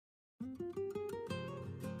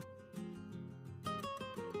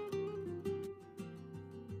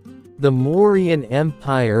The Mauryan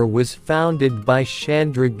Empire was founded by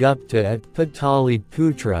Chandragupta at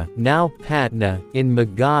Pataliputra, now Patna, in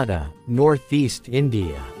Magadha, northeast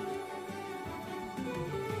India.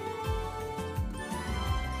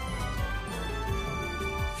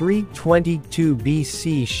 322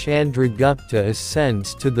 BC Chandragupta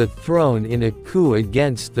ascends to the throne in a coup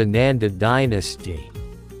against the Nanda dynasty.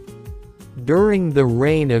 During the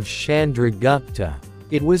reign of Chandragupta,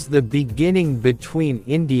 it was the beginning between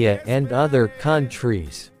India and other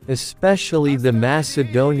countries, especially the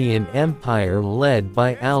Macedonian Empire led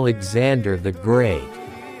by Alexander the Great.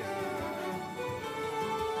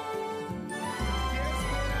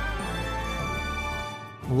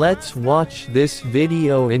 Let's watch this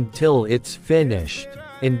video until it's finished,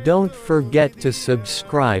 and don't forget to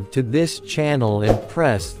subscribe to this channel and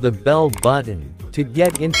press the bell button to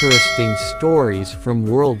get interesting stories from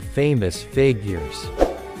world-famous figures.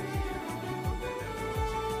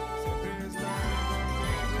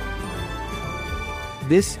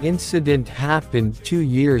 This incident happened 2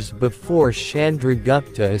 years before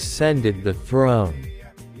Chandragupta ascended the throne.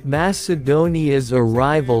 Macedonia's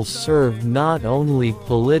arrival served not only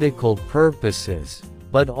political purposes,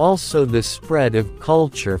 but also the spread of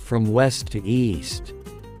culture from west to east.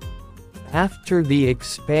 After the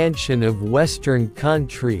expansion of Western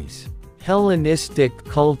countries, Hellenistic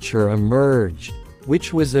culture emerged,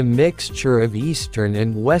 which was a mixture of Eastern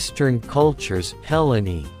and Western cultures.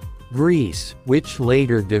 Hellene, Greece, which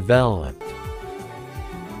later developed.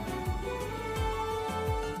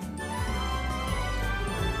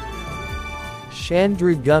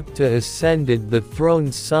 Chandragupta ascended the throne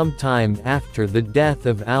sometime after the death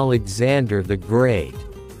of Alexander the Great.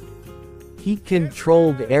 He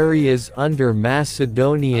controlled areas under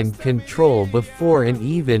Macedonian control before and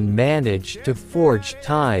even managed to forge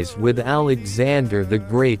ties with Alexander the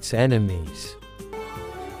Great's enemies.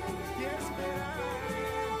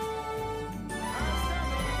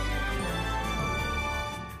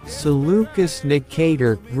 Seleucus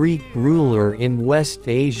Nicator, Greek ruler in West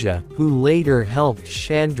Asia, who later helped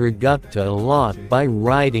Chandragupta a lot by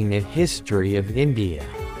writing a history of India.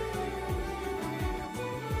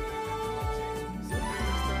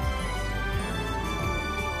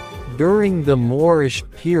 During the Moorish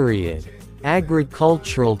period,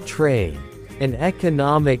 agricultural trade and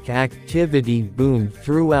economic activity boomed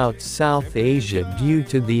throughout South Asia due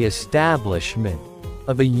to the establishment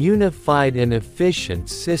of a unified and efficient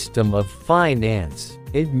system of finance,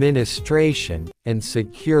 administration, and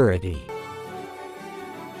security.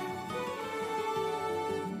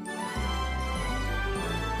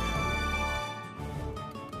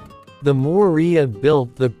 The Maurya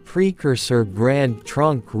built the precursor Grand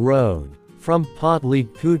Trunk Road, from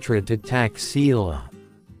Pataliputra to Taxila.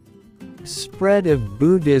 Spread of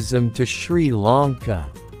Buddhism to Sri Lanka,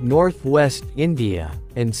 northwest India,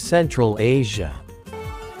 and Central Asia.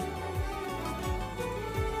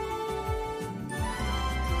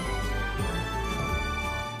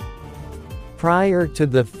 Prior to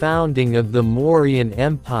the founding of the Mauryan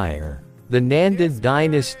Empire, the Nanda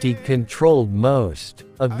dynasty controlled most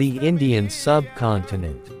of the Indian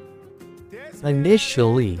subcontinent.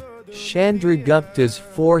 Initially, Chandragupta's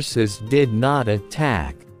forces did not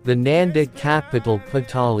attack the Nanda capital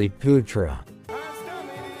Pataliputra.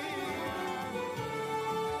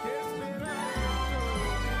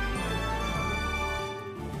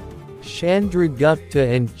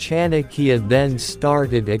 Chandragupta and Chanakya then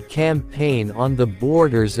started a campaign on the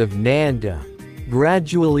borders of Nanda,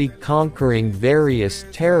 gradually conquering various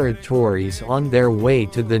territories on their way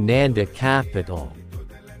to the Nanda capital.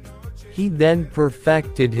 He then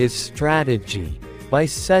perfected his strategy by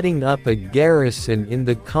setting up a garrison in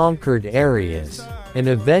the conquered areas, and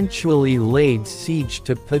eventually laid siege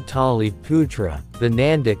to Pataliputra, the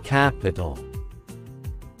Nanda capital.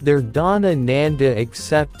 Their Dana Nanda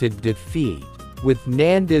accepted defeat. With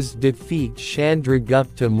Nanda's defeat,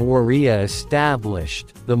 Chandragupta Maurya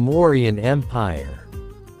established the Mauryan Empire.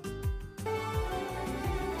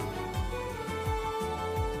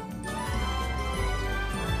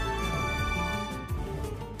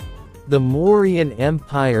 The Mauryan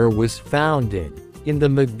Empire was founded in the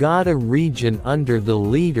Magadha region under the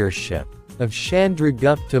leadership of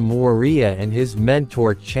Chandragupta Maurya and his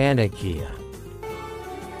mentor Chanakya.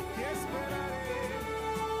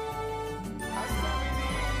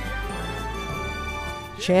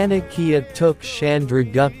 Chanakya took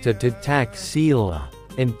Chandragupta to Taxila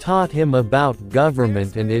and taught him about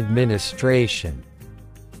government and administration.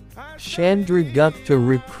 Chandragupta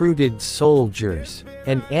recruited soldiers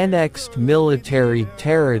and annexed military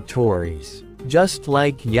territories, just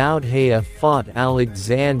like Yaudhaya fought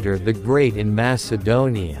Alexander the Great in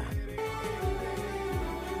Macedonia.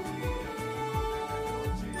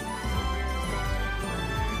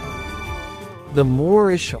 The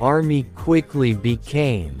Moorish army quickly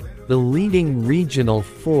became the leading regional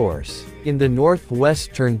force in the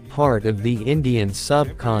northwestern part of the Indian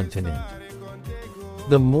subcontinent.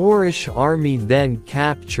 The Moorish army then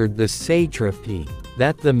captured the satrapy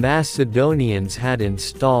that the Macedonians had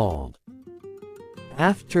installed.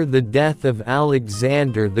 After the death of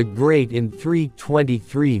Alexander the Great in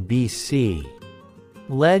 323 BC,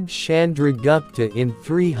 led Chandragupta in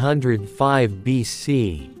 305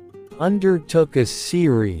 BC, undertook a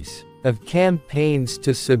series of campaigns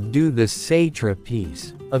to subdue the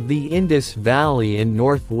satrapies of the Indus Valley in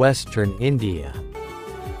northwestern India.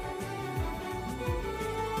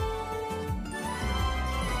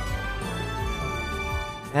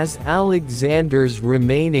 As Alexander's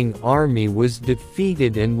remaining army was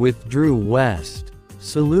defeated and withdrew west,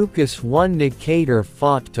 Seleucus I Nicator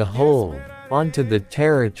fought to hold onto the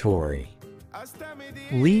territory,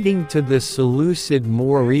 leading to the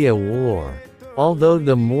Seleucid-Maurya War. Although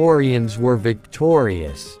the Mauryans were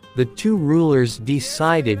victorious, the two rulers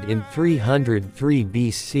decided in 303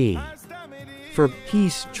 BC for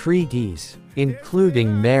peace treaties,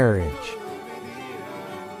 including marriage.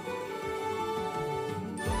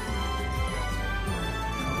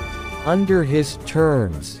 Under his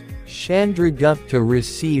terms, Chandragupta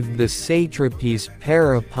received the satrapies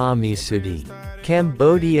Parapamisidae,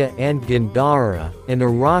 Cambodia and Gandhara, and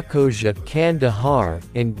Arachosia Kandahar,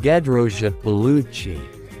 and Gedrosia Baluchi.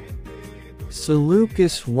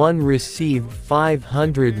 Seleucus I received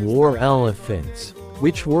 500 war elephants,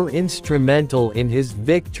 which were instrumental in his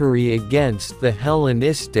victory against the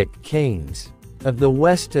Hellenistic kings of the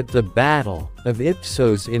West at the Battle of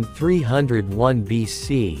Ipsos in 301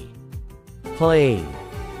 BC. Played.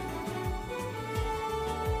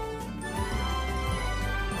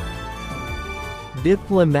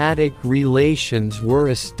 Diplomatic relations were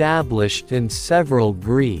established and several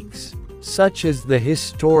Greeks, such as the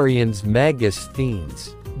historians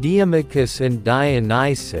Megasthenes, Diomachus and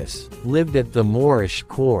Dionysius, lived at the Moorish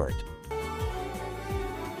court.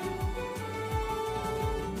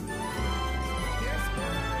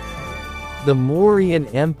 The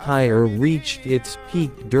Mauryan Empire reached its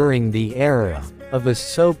peak during the era of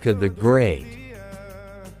Ashoka the Great.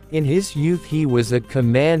 In his youth he was a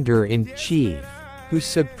commander-in-chief who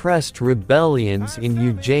suppressed rebellions in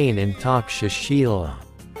Ujjain and Takshashila.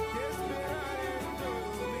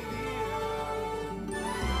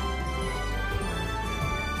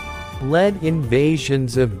 Led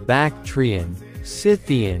invasions of Bactrian,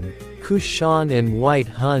 Scythian, Kushan and White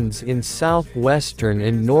Huns in southwestern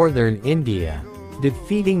and northern India,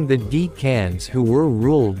 defeating the Decans who were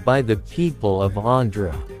ruled by the people of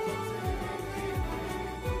Andhra.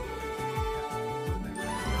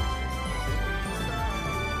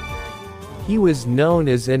 He was known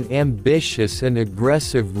as an ambitious and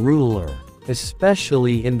aggressive ruler,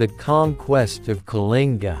 especially in the conquest of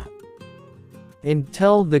Kalinga.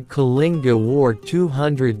 Until the Kalinga War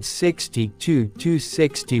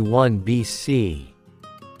 262–261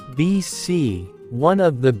 BC, one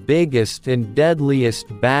of the biggest and deadliest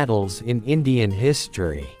battles in Indian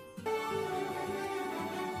history.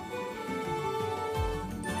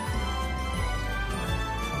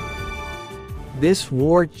 This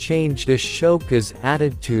war changed Ashoka's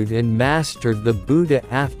attitude and mastered the Buddha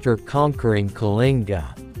after conquering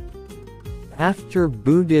Kalinga. After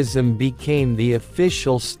Buddhism became the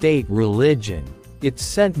official state religion, it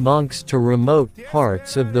sent monks to remote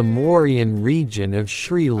parts of the Mauryan region of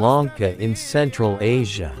Sri Lanka in Central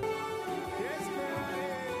Asia.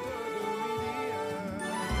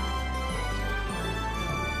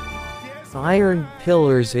 Iron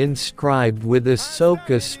pillars inscribed with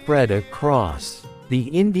Ashoka spread across the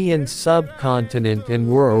Indian subcontinent and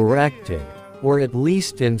were erected, or at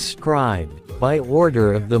least inscribed, by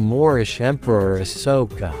order of the Moorish Emperor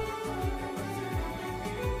Ashoka.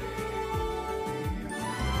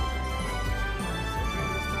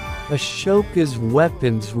 Ashoka's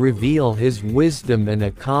weapons reveal his wisdom and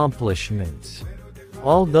accomplishments.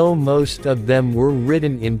 Although most of them were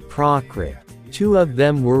written in Prakrit, 2 of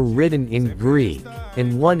them were written in Greek,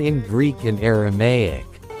 and 1 in Greek and Aramaic.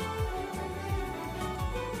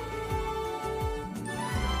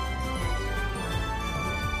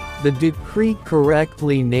 The decree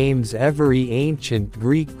correctly names every ancient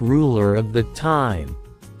Greek ruler of the time,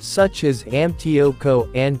 such as Antiocho,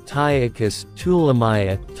 Antiochus,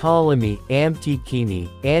 Ptolemy, Ptolemy, Amtikini,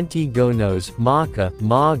 Antigonos, Macha,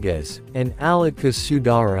 Magas, and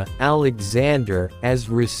Alakasudara, Alexander, as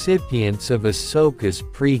recipients of Ashoka's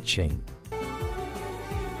preaching.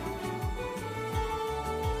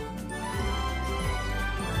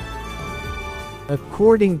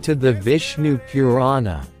 According to the Vishnu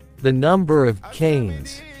Purana, The number of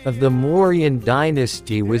kings of the Mauryan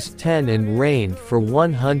dynasty was 10 and reigned for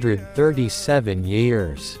 137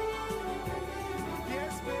 years.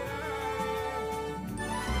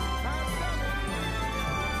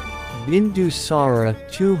 Bindusara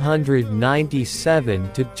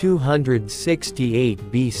 297 to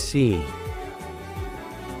 268 BC.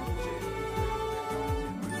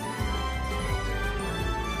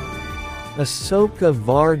 Asoka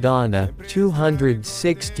Vardhana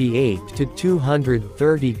 268 to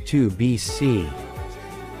 232 BC.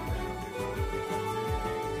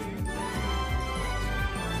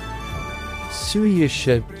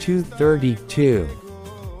 Suyasha 232.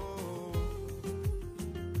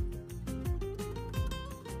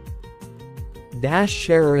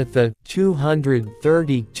 Dasharatha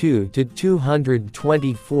 232 to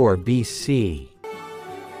 224 BC.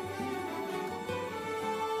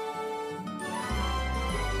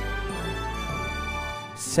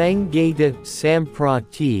 Sangata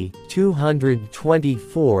Samprati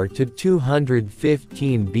 224 to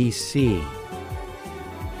 215 BC.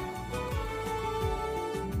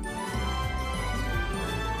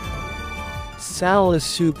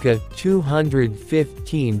 Salasuka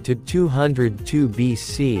 215 to 202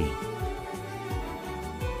 BC.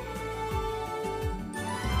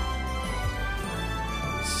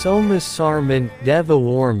 Somasarman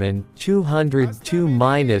Devawarman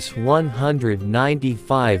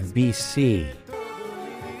 202–195 BC.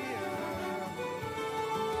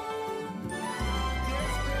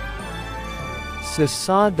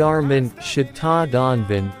 Sasadarman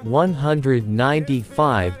Shatadanvan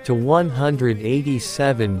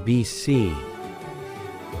 195–187 BC.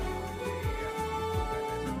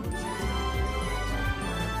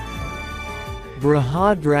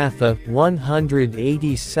 Brihadratha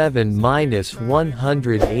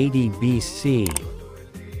 187–180 BC.